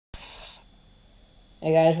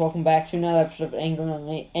Hey guys, welcome back to another episode of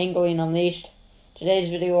Angling Unleashed. Today's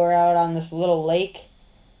video, we're out on this little lake.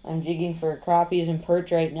 I'm jigging for crappies and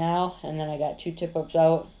perch right now, and then I got 2 tip-ups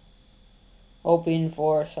out, hoping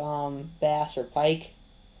for some bass or pike.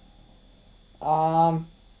 So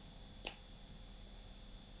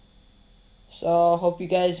hope you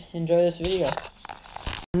guys enjoy this video.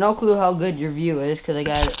 No clue how good your view is because I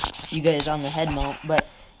got you guys on the head mount, but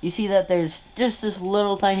you see that there's just this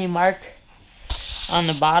little tiny mark on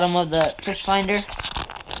the bottom of the fish finder.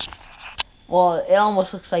 Well, it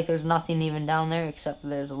almost looks like there's nothing even down there except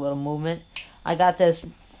there's a little movement. I got this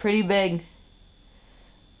pretty big,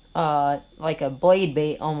 like a blade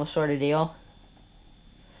bait almost sort of deal.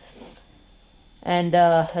 And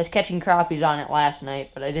I was catching crappies on it last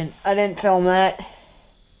night, but I didn't film that.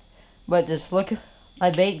 But just look at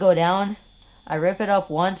my bait go down. I rip it up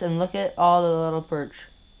once and look at all the little perch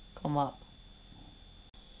come up.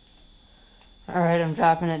 Alright, I'm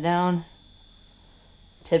dropping it down.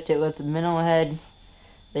 Tipped it with the minnow head.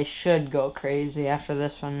 They should go crazy after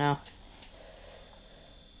this one now.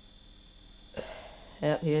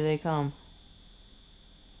 Yep, here they come.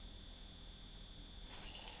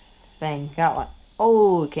 Bang, got one.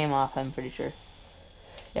 Oh, it came off, I'm pretty sure.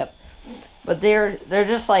 Yep. But they're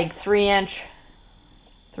just like 3-inch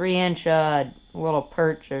little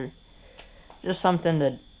perch, or just something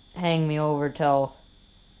to hang me over till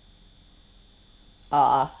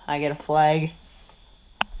I get a flag,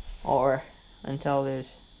 or until there's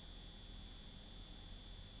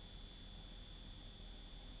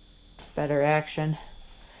better action.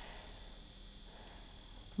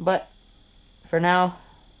 But for now,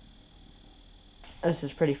 this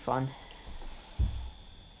is pretty fun.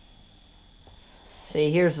 See,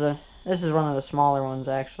 this is one of the smaller ones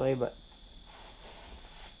actually, but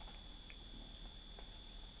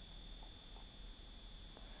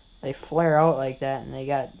they flare out like that, and they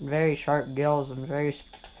got very sharp gills and very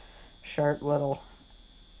sharp little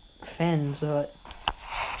fins. But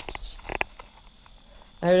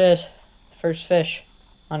there it is, first fish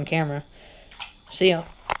on camera. See ya.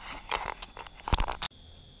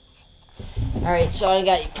 Alright, so I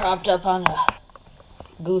got you propped up on a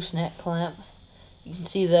gooseneck clamp. You can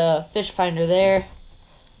see the fish finder there,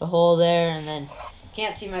 the hole there, and then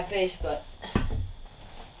can't see my face, but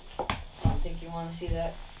I don't think you want to see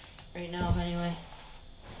that right now anyway.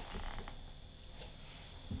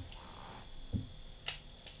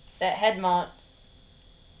 That head mount,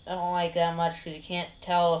 I don't like that much because you can't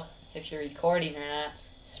tell if you're recording or not,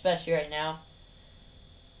 especially right now.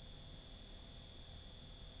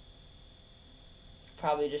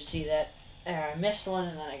 Probably just see that. There, I missed one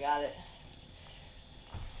and then I got it.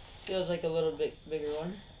 Feels like a little bit bigger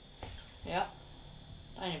one. Yeah,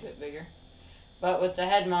 tiny bit bigger. But with the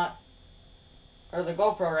head mount, or the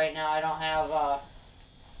GoPro right now, I don't have,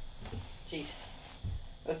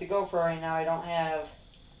 with the GoPro right now, I don't have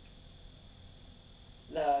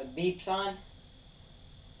the beeps on,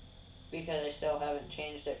 because I still haven't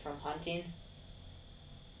changed it from hunting.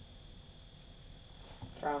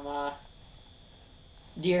 From,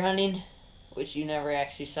 deer hunting, which you never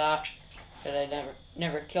actually saw, because I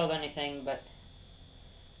never killed anything, but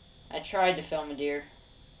I tried to film a deer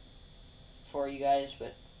for you guys,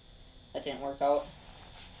 but that didn't work out.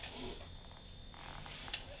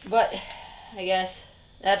 But I guess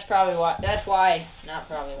that's why I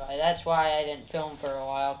didn't film for a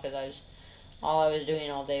while, because all I was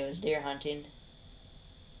doing all day was deer hunting.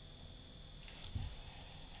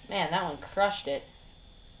 Man, that one crushed it.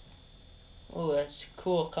 Ooh, that's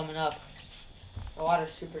cool coming up. The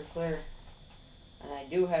water's super clear, and I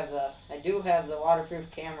do have the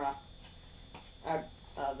waterproof camera,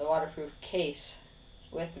 the waterproof case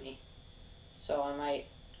with me, so I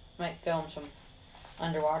might film some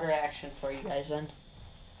underwater action for you guys then.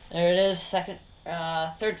 There it is,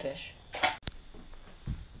 third fish.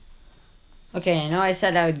 Okay, I know I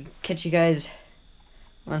said I would catch you guys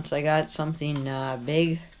once I got something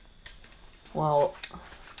big. Well,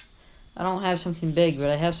 I don't have something big, but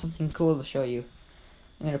I have something cool to show you.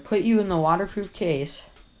 I'm going to put you in the waterproof case.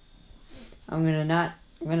 I'm going to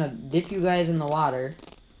dip you guys in the water.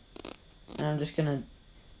 And I'm just going to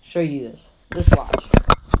show you this. Just watch.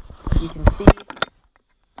 You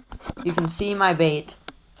can see my bait,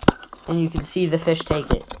 and you can see the fish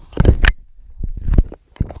take it.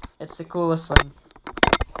 It's the coolest thing.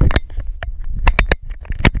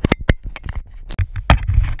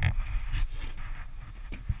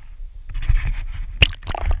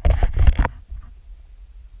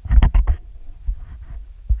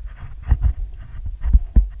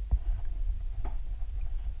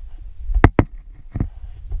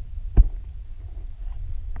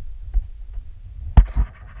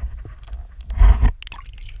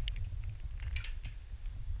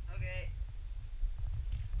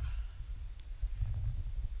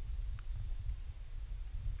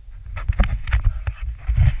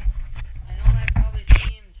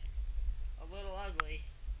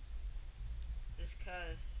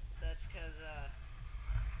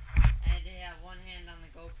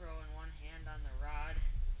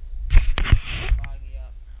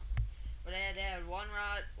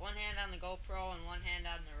 one hand on the GoPro and one hand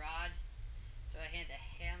on the rod. So I had to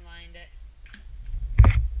hand lined it.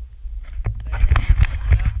 So I had to hand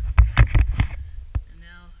line it up. And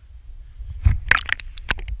now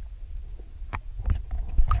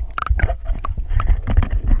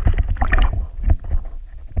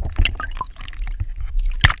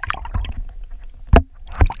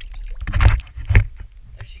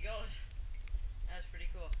there she goes. That's pretty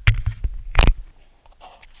cool.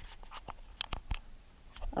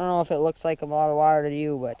 I don't know if it looks like a lot of water to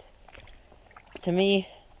you, but to me,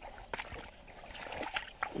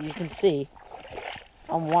 you can see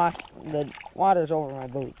the water's over my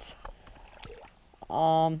boots.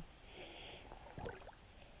 You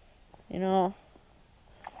know,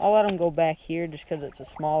 I'll let them go back here just because it's a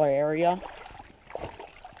smaller area,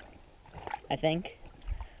 I think.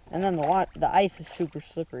 And then the ice is super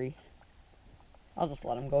slippery. I'll just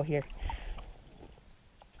let them go here.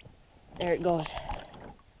 There it goes.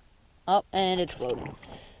 Up, and it's floating.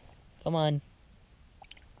 Come on.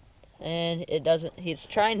 And it doesn't, it's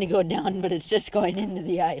trying to go down, but it's just going into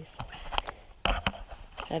the ice.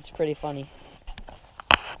 That's pretty funny.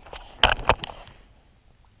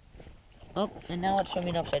 Oh, and now it's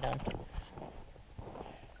swimming upside down.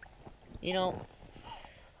 You know,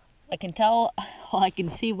 I can tell, I can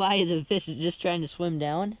see why the fish is just trying to swim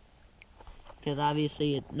down. Because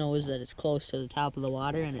obviously it knows that it's close to the top of the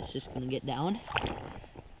water and it's just going to get down.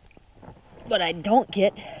 But I don't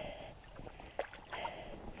get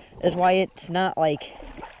is why it's not like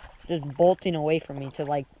just bolting away from me to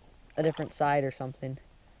like a different side or something.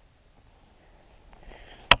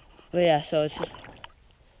 But yeah, so it's just,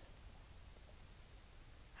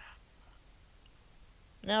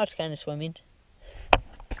 now it's kind of swimming.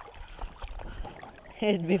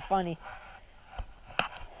 It'd be funny.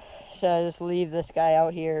 So I just leave this guy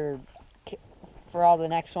out here for all the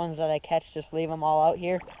next ones that I catch, just leave them all out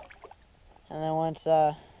here. And then once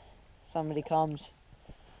somebody comes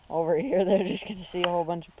over here, they're just going to see a whole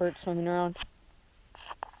bunch of perch swimming around.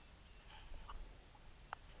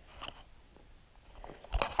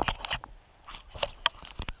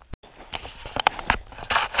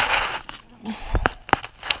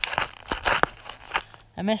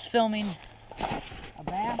 I miss filming a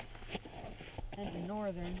bass and a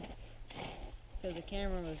northern because the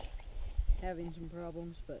camera was having some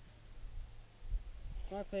problems, but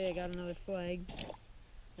luckily I got another flag.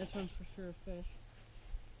 This one's for sure a fish.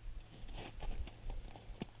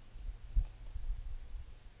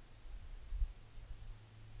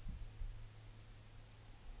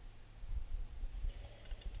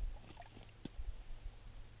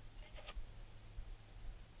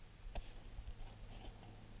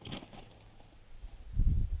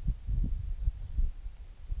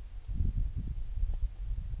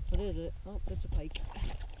 What is it? Oh, it's a pike.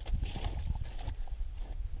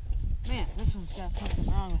 Man, this one's got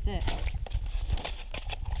something wrong with it.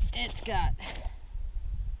 It's got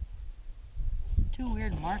two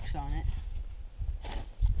weird marks on it.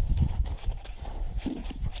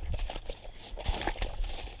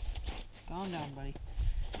 Calm down, buddy.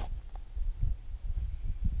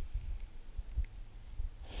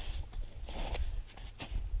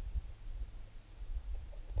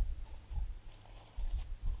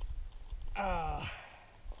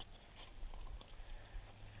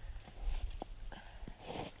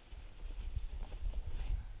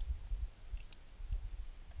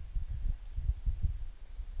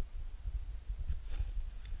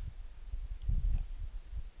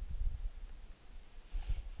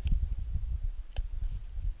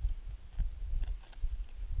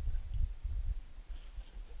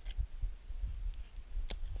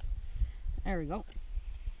 There we go.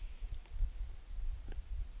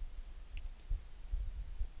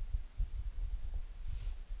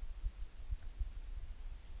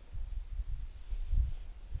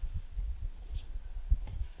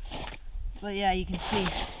 But yeah, you can see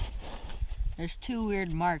there's two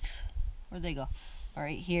weird marks. Where'd they go? All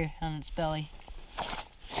right here on its belly.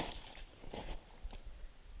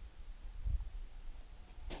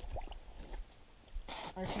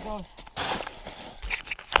 There she goes.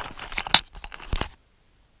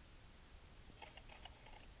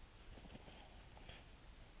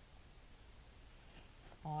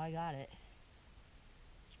 Oh, I got it.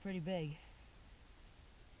 It's pretty big.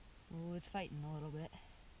 Oh, it's fighting a little bit.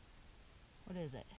 What is it?